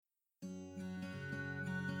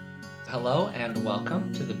Hello and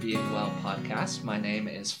welcome to the Being Well podcast. My name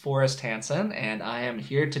is Forrest Hansen, and I am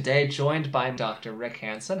here today joined by Dr. Rick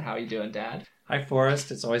Hansen. How are you doing, Dad? Hi,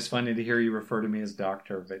 Forrest. It's always funny to hear you refer to me as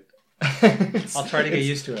doctor, but I'll try to get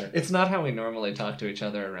used to it. It's not how we normally talk to each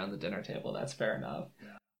other around the dinner table. That's fair enough.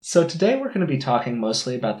 Yeah. So today we're going to be talking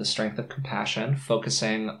mostly about the strength of compassion,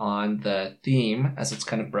 focusing on the theme, as it's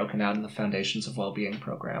kind of broken out in the Foundations of Wellbeing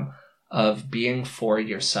program, of being for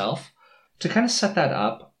yourself. To kind of set that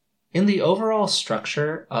up, in the overall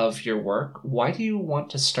structure of your work, why do you want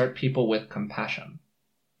to start people with compassion?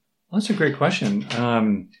 Well, that's a great question.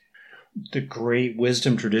 The great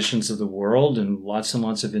wisdom traditions of the world and lots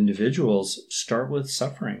of individuals start with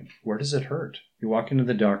suffering. Where does it hurt? You walk into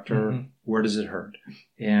the doctor, Where does it hurt?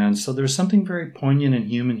 And so there's something very poignant and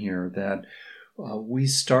human here that we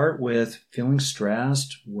start with feeling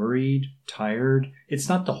stressed, worried, tired. It's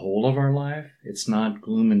not the whole of our life. It's not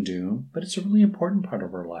gloom and doom, but it's a really important part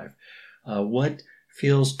of our life. What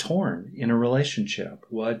feels torn in a relationship?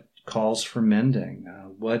 What calls for mending?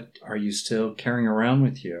 What are you still carrying around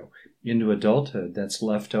with you into adulthood that's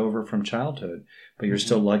left over from childhood, but you're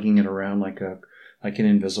still lugging it around like an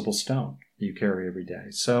invisible stone you carry every day?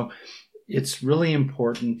 So it's really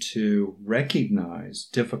important to recognize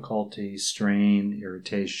difficulty, strain,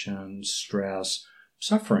 irritation, stress,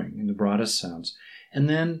 suffering in the broadest sense. And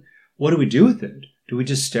then what do we do with it? Do we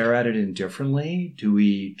just stare at it indifferently? Do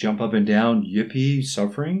we jump up and down, yippee,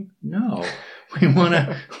 suffering? No. We want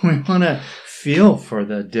to feel for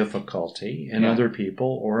the difficulty in other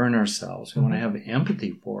people or in ourselves. We want to have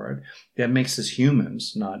empathy for it. That makes us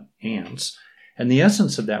humans, not ants. And the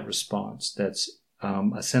essence of that response, that's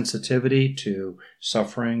a sensitivity to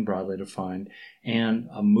suffering, broadly defined, and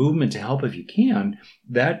a movement to help if you can,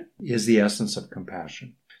 that is the essence of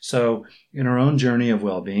compassion. So in our own journey of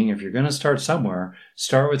well-being, if you're going to start somewhere,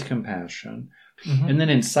 start with compassion. And then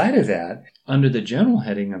inside of that, under the general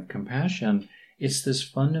heading of compassion, it's this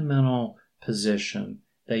fundamental position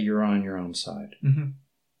that you're on your own side.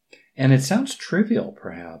 And it sounds trivial,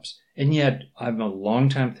 perhaps, and yet I'm a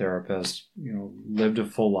longtime therapist, lived a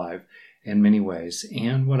full life in many ways.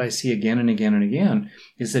 And what I see again and again and again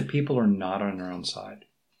is that people are not on their own side.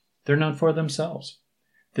 They're not for themselves.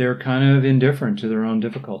 They're kind of indifferent to their own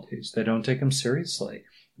difficulties. They don't take them seriously.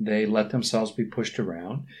 They let themselves be pushed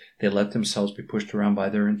around. They let themselves be pushed around by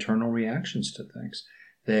their internal reactions to things.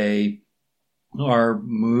 They are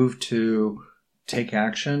moved to take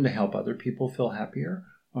action to help other people feel happier,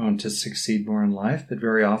 to succeed more in life. But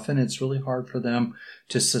very often it's really hard for them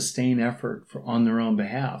to sustain effort on their own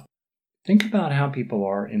behalf. Think about how people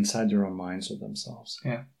are inside their own minds with themselves.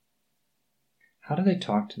 Yeah. How do they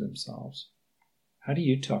talk to themselves? How do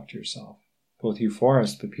you talk to yourself? Both you,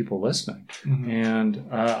 Forrest, but people listening. And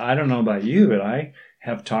I don't know about you, but I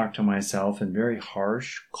have talked to myself in very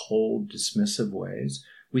harsh, cold, dismissive ways.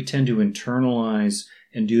 We tend to internalize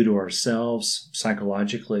and do to ourselves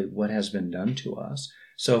psychologically what has been done to us.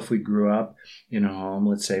 So if we grew up in a home,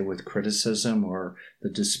 let's say, with criticism or the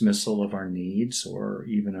dismissal of our needs or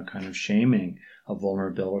even a kind of shaming of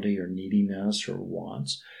vulnerability or neediness or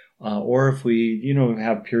wants, or if we,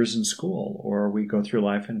 have peers in school or we go through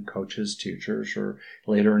life and coaches, teachers, or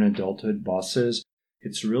later in adulthood, bosses,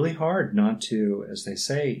 it's really hard not to, as they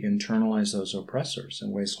say, internalize those oppressors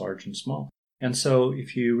in ways large and small. And so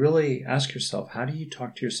if you really ask yourself, how do you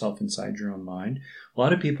talk to yourself inside your own mind? A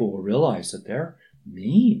lot of people will realize that they're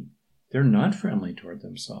mean. They're not friendly toward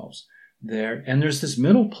themselves. And there's this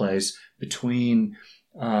middle place between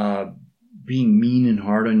being mean and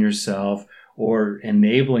hard on yourself or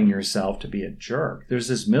enabling yourself to be a jerk. There's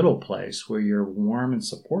this middle place where you're warm and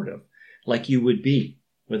supportive, like you would be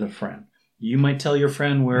with a friend. You might tell your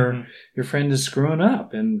friend where your friend is screwing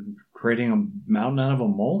up and creating a mountain out of a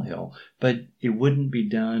molehill, but it wouldn't be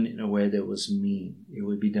done in a way that was mean. It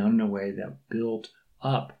would be done in a way that built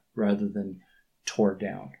up rather than tore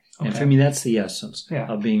down. Okay. And for me, that's the essence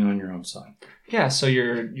of being on your own side. Yeah, so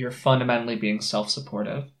you're fundamentally being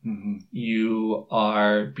self-supportive. You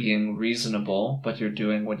are being reasonable, but you're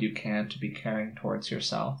doing what you can to be caring towards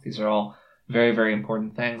yourself. These are all very, very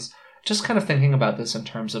important things. Just kind of thinking about this in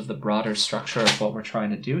terms of the broader structure of what we're trying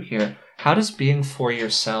to do here. How does being for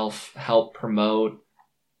yourself help promote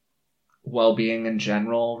well-being in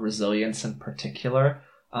general, resilience in particular?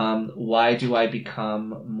 Why do I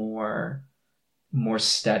become more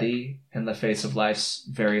steady in the face of life's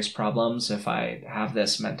various problems if I have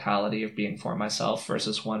this mentality of being for myself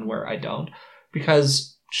versus one where I don't?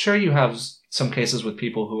 Because sure, you have some cases with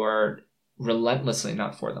people who are relentlessly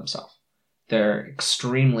not for themselves. They're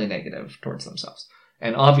extremely negative towards themselves.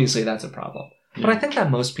 And obviously that's a problem. But I think that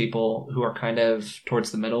most people who are kind of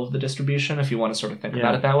towards the middle of the distribution, if you want to sort of think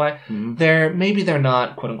about it that way, they're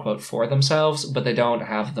not quote unquote for themselves, but they don't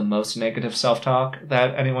have the most negative self-talk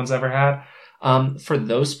that anyone's ever had. For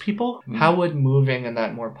those people, how would moving in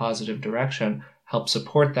that more positive direction help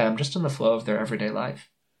support them just in the flow of their everyday life?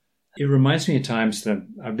 It reminds me of times that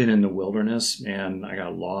I've been in the wilderness and I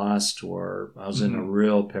got lost, or I was in a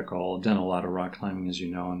real pickle. I've done a lot of rock climbing, as you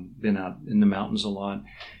know, and been out in the mountains a lot.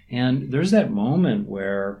 And there's that moment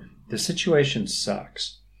where the situation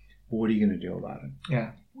sucks. What are you going to do about it?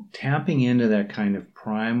 Yeah. Tapping into that kind of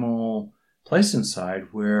primal place inside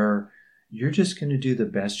where you're just going to do the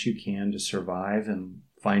best you can to survive and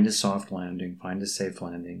find a soft landing, find a safe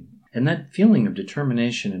landing. And that feeling of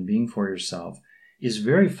determination and being for yourself is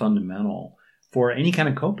very fundamental for any kind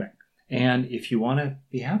of coping. And if you want to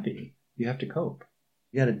be happy, you have to cope.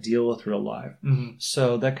 You got to deal with real life.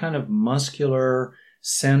 So that kind of muscular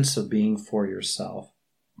sense of being for yourself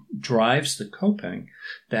drives the coping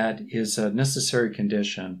that is a necessary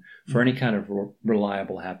condition for any kind of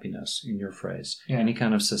reliable happiness, in your phrase, any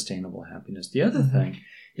kind of sustainable happiness. The other thing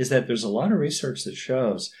is that there's a lot of research that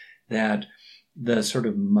shows that the sort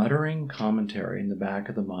of muttering commentary in the back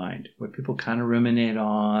of the mind, what people kind of ruminate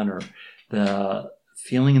on, or the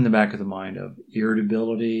feeling in the back of the mind of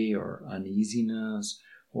irritability or uneasiness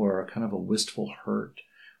or kind of a wistful hurt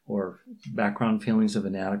or background feelings of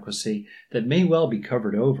inadequacy that may well be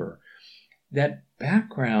covered over. That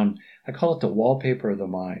background, I call it the wallpaper of the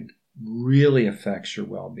mind, really affects your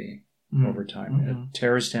well-being over time. It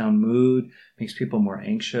tears down mood, makes people more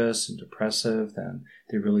anxious and depressive than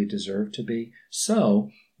they really deserve to be. So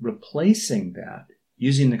replacing that,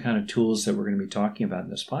 using the kind of tools that we're going to be talking about in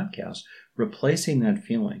this podcast, replacing that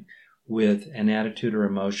feeling with an attitude or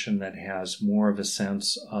emotion that has more of a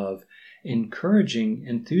sense of encouraging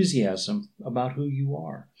enthusiasm about who you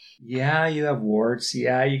are. Yeah, you have warts.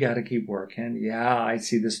 Yeah, you got to keep working. Yeah, I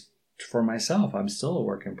see this for myself. I'm still a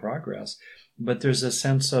work in progress. But there's a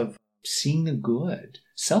sense of seeing the good,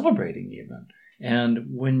 celebrating even. And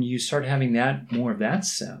when you start having that more of that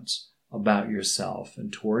sense about yourself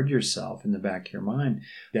and toward yourself in the back of your mind,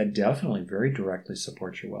 that definitely very directly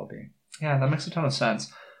supports your well-being. Yeah, that makes a ton of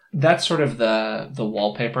sense. That's sort of the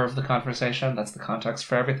wallpaper of the conversation. That's the context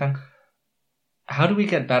for everything. How do we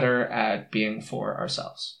get better at being for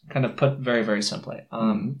ourselves? Kind of put very, very simply.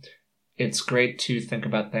 It's great to think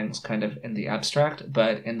about things kind of in the abstract,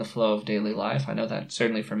 but in the flow of daily life, I know that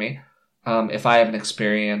certainly for me, if I have an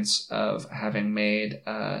experience of having made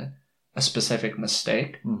a specific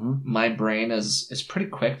mistake, my brain is pretty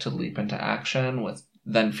quick to leap into action with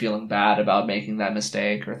then feeling bad about making that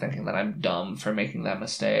mistake or thinking that I'm dumb for making that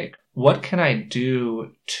mistake. What can I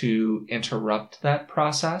do to interrupt that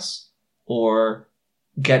process or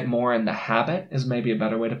get more in the habit, is maybe a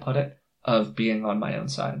better way to put it, of being on my own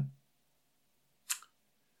side?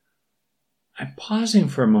 I'm pausing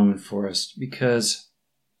for a moment, Forrest, because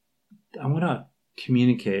I want to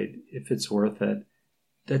communicate, if it's worth it,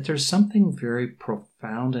 that there's something very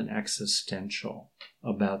profound and existential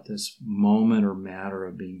about this moment or matter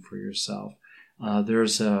of being for yourself.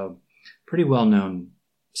 There's a pretty well-known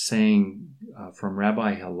saying from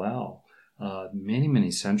Rabbi Hillel many,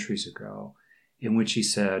 many centuries ago, in which he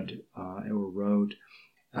said or wrote,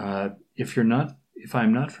 if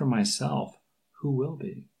I'm not for myself, who will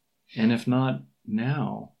be? And if not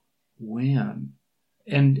now, when?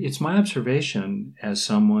 And it's my observation as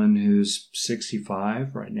someone who's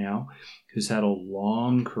 65 right now, who's had a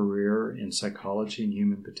long career in psychology and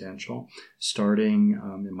human potential, starting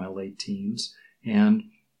in my late teens. And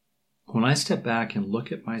when I step back and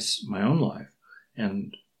look at my own life,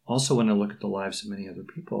 and also when I look at the lives of many other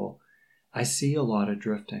people, I see a lot of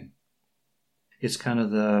drifting. It's kind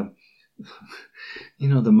of the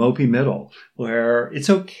mopey middle, where it's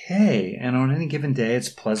okay, and on any given day it's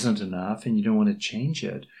pleasant enough and you don't want to change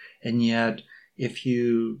it. And yet, if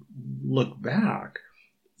you look back,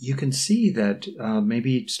 you can see that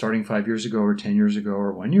maybe starting 5 years ago or 10 years ago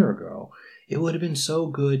or 1 year ago, it would have been so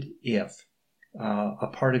good if a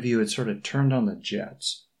part of you had sort of turned on the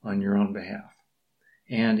jets on your own behalf.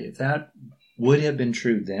 And if that would have been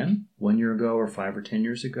true then, 1 year ago or 5 or 10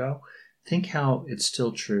 years ago, think how it's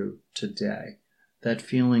still true today. That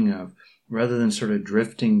feeling of, rather than sort of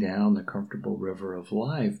drifting down the comfortable river of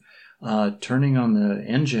life, turning on the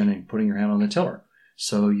engine and putting your hand on the tiller.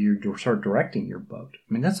 So you start directing your boat.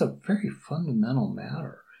 I mean, that's a very fundamental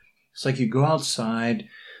matter. It's like you go outside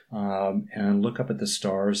and look up at the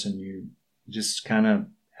stars and you just kind of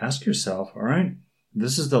ask yourself, all right,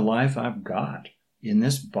 this is the life I've got in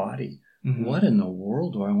this body. What in the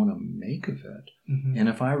world do I want to make of it? And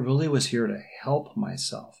if I really was here to help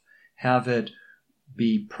myself have it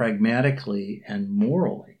be pragmatically and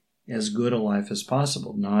morally as good a life as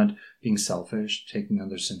possible, not being selfish, taking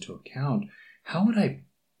others into account, how would I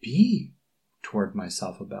be toward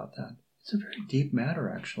myself about that? It's a very deep matter,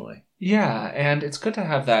 actually. Yeah, and it's good to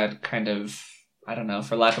have that kind of, I don't know,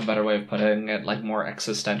 for lack of a better way of putting it, like more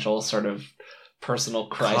existential sort of personal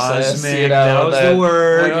crisis. Cosmic, that was the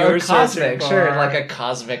word you were cosmic, searching for. sure, like a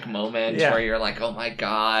cosmic moment where you're like, oh my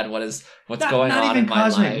God, what's going on in my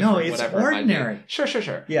cosmic. life? No, it's ordinary.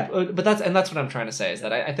 Sure. Yeah. But that's what I'm trying to say, is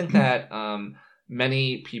that I think that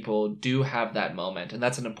many people do have that moment, and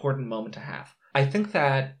that's an important moment to have. I think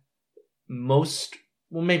that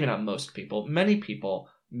maybe not most people, many people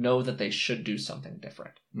know that they should do something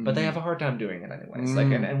different, but they have a hard time doing it anyways. Like,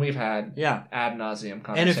 and we've had ad nauseum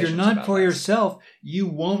conversations. And if you're not for yourself, you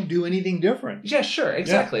won't do anything different. Yeah, sure,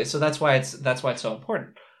 exactly. Yeah. So that's why it's so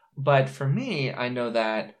important. But for me, I know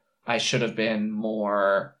that I should have been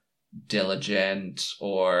more diligent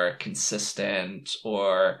or consistent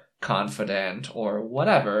or confident or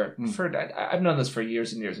whatever. I've known this for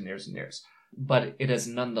years and years and years and years. But it has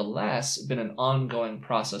nonetheless been an ongoing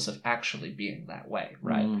process of actually being that way,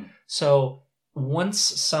 right? So once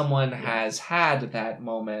someone has had that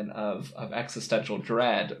moment of existential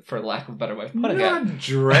dread, for lack of a better way of putting it. Not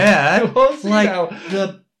dread.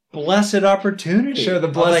 The blessed opportunity. Sure, the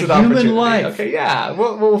blessed opportunity. Human life. Okay, yeah.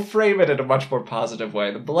 We'll frame it in a much more positive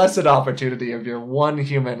way. The blessed opportunity of your one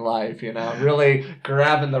human life, really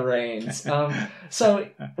grabbing the reins. So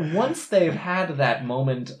once they've had that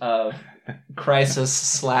moment of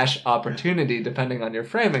crisis/opportunity, depending on your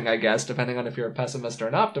framing, I guess, depending on if you're a pessimist or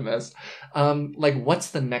an optimist,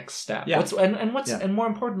 what's the next step? Yeah. And more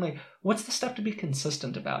importantly, what's the step to be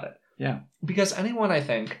consistent about it? Yeah. Because anyone, I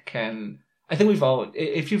think we've all,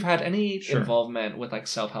 if you've had any involvement with like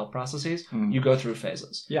self-help processes, you go through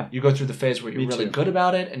phases. Yeah. You go through the phase where you're really good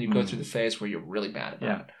about it, and you go through the phase where you're really bad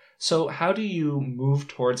about it. So how do you move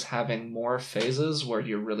towards having more phases where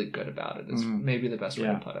you're really good about it is maybe the best way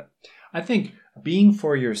to put it. I think being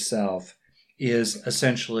for yourself is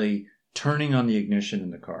essentially turning on the ignition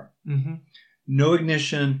in the car. No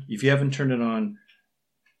ignition. If you haven't turned it on,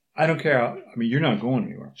 I don't care. You're not going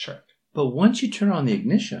anywhere. Sure. But once you turn on the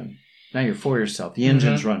ignition, now you're for yourself. The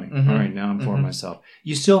engine's running. All right, now I'm for myself.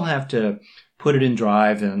 You still have to put it in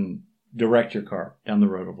drive and direct your car down the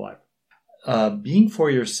road of life. Being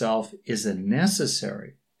for yourself is a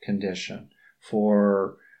necessary condition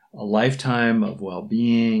for a lifetime of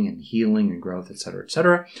well-being and healing and growth, et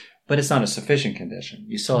cetera, but it's not a sufficient condition.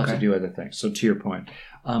 You still have to do other things. So to your point.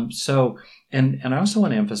 And I also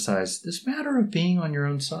want to emphasize this matter of being on your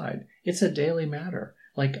own side. It's a daily matter.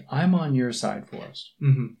 Like, I'm on your side, Forrest.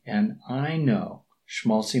 And I know,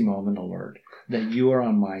 schmaltzy moment alert, that you are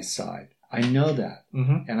on my side. I know that.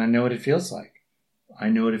 And I know what it feels like. I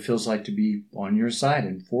know what it feels like to be on your side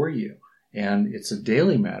and for you. And it's a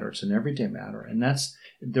daily matter. It's an everyday matter. And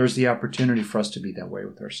there's the opportunity for us to be that way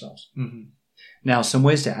with ourselves. Now, some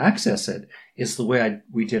ways to access it is the way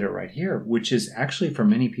we did it right here, which is actually for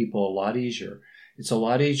many people a lot easier. It's a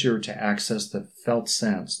lot easier to access the felt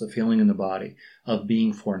sense, the feeling in the body of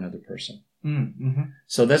being for another person.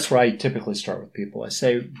 So that's where I typically start with people. I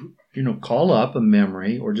say, call up a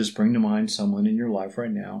memory or just bring to mind someone in your life right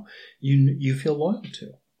now you feel loyal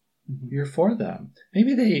to. You're for them.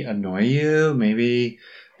 Maybe they annoy you. Maybe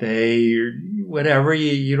they, whatever,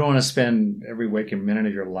 you don't want to spend every waking minute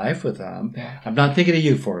of your life with them. Yeah. I'm not thinking of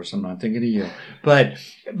you, Forrest. I'm not thinking of you. But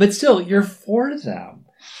still, you're for them.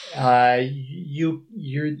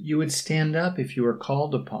 You would stand up if you were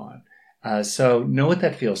called upon. So know what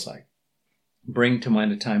that feels like. Bring to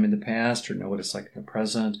mind a time in the past or know what it's like in the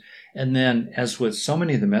present. And then, as with so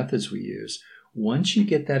many of the methods we use, once you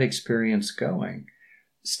get that experience going,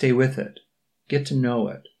 stay with it. Get to know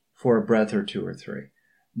it for a breath or two or three.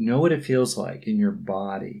 Know what it feels like in your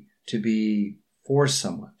body to be for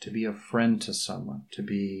someone, to be a friend to someone, to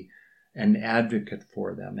be an advocate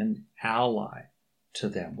for them, an ally to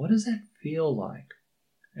them. What does that feel like?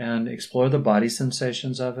 And explore the body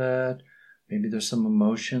sensations of it. Maybe there's some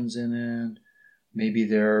emotions in it. Maybe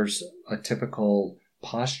there's a typical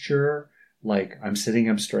posture, like I'm sitting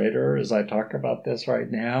up straighter as I talk about this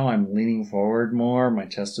right now. I'm leaning forward more. My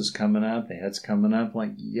chest is coming up. The head's coming up.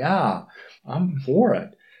 Like, yeah, I'm for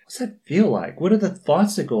it. What's that feel like? What are the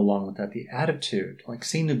thoughts that go along with that? The attitude, like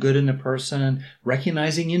seeing the good in the person,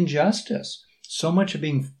 recognizing injustice. So much of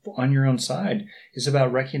being on your own side is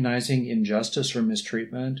about recognizing injustice or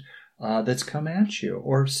mistreatment that's come at you,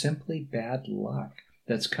 or simply bad luck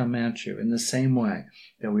that's come at you, in the same way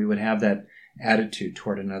that we would have that attitude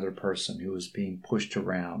toward another person who was being pushed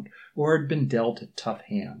around or had been dealt a tough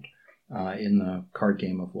hand in the card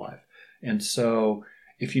game of life. And so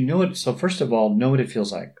if you know it, so first of all, know what it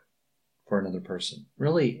feels like for another person.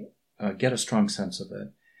 Really get a strong sense of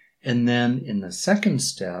it. And then in the second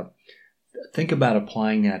step, think about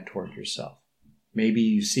applying that toward yourself. Maybe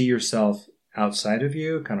you see yourself outside of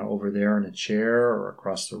you, kind of over there in a chair or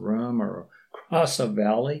across the room or across a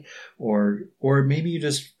valley, or maybe you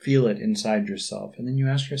just feel it inside yourself. And then you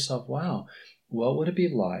ask yourself, wow, what would it be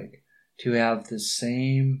like to have the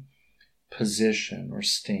same position or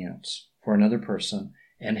stance for another person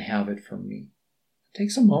and have it for me?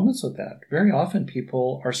 Take some moments with that. Very often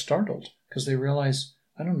people are startled because they realize,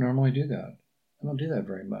 I don't normally do that. I don't do that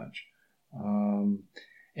very much.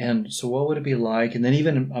 And so what would it be like? And then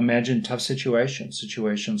even imagine tough situations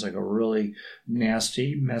like a really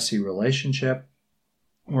nasty, messy relationship,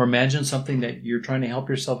 or imagine something that you're trying to help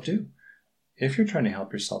yourself do. If you're trying to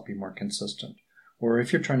help yourself be more consistent, or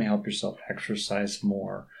if you're trying to help yourself exercise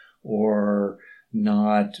more, or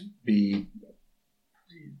not be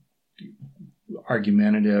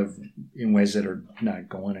argumentative in ways that are not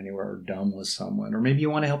going anywhere, or dumb with someone, or maybe you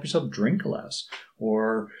want to help yourself drink less,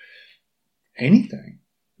 or anything.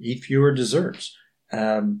 Eat fewer desserts.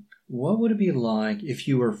 What would it be like if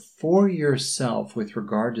you were for yourself with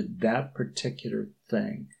regard to that particular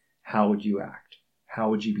thing? How would you act? How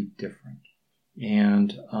would you be different?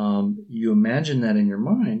 And you imagine that in your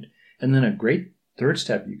mind. And then a great third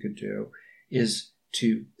step you could do is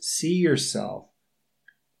to see yourself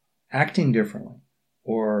acting differently,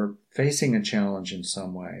 or facing a challenge in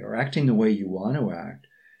some way, or acting the way you want to act.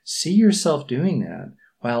 See yourself doing that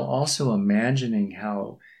while also imagining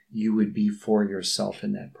how you would be for yourself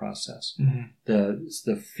in that process. Mm-hmm.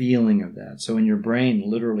 The feeling of that. So in your brain,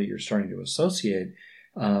 literally, you're starting to associate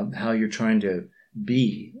how you're trying to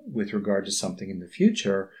be with regard to something in the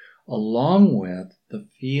future, along with the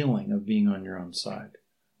feeling of being on your own side,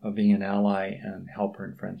 of being an ally and helper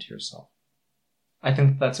and friend to yourself. I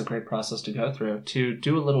think that's a great process to go through. To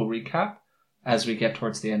do a little recap as we get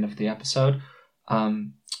towards the end of the episode,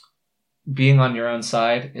 being on your own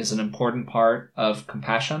side is an important part of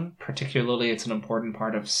compassion. Particularly, it's an important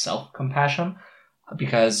part of self-compassion,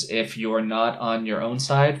 because if you're not on your own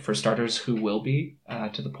side, for starters, who will be,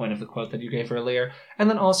 to the point of the quote that you gave earlier?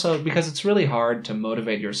 And then also because it's really hard to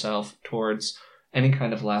motivate yourself towards any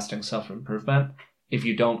kind of lasting self-improvement if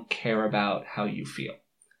you don't care about how you feel.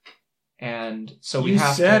 And so we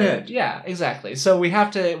have to... You said it! Yeah, exactly. So we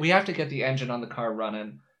have to get the engine on the car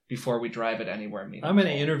running before we drive it anywhere meaningful. I'm going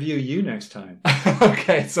to interview you next time.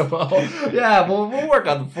 Okay, so we'll work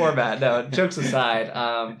on the format. No, jokes aside.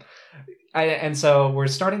 And so we're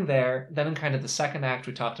starting there. Then in kind of the second act,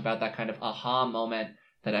 we talked about that kind of aha moment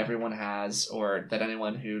that everyone has, or that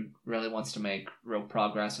anyone who really wants to make real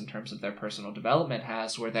progress in terms of their personal development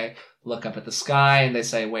has, where they look up at the sky and they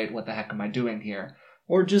say, wait, what the heck am I doing here?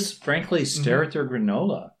 Or just frankly stare at their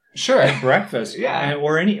granola. Sure. At breakfast. Yeah.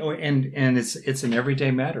 And it's an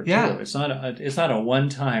everyday matter too. Yeah. It's not a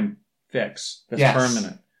one-time fix that's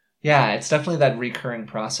permanent. Yeah, it's definitely that recurring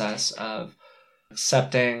process of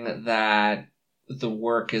accepting that the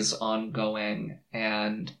work is ongoing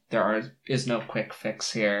and there is no quick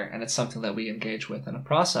fix here, and it's something that we engage with in a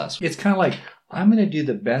process. It's kind of like, I'm going to do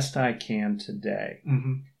the best I can today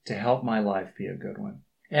to help my life be a good one.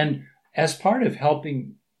 And as part of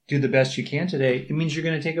helping do the best you can today, it means you're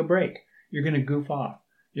going to take a break. You're going to goof off.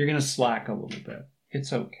 You're going to slack a little bit.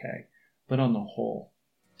 It's okay. But on the whole,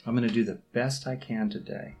 I'm going to do the best I can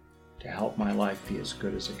today to help my life be as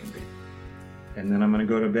good as it can be. And then I'm going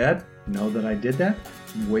to go to bed, know that I did that,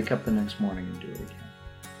 and wake up the next morning and do it again.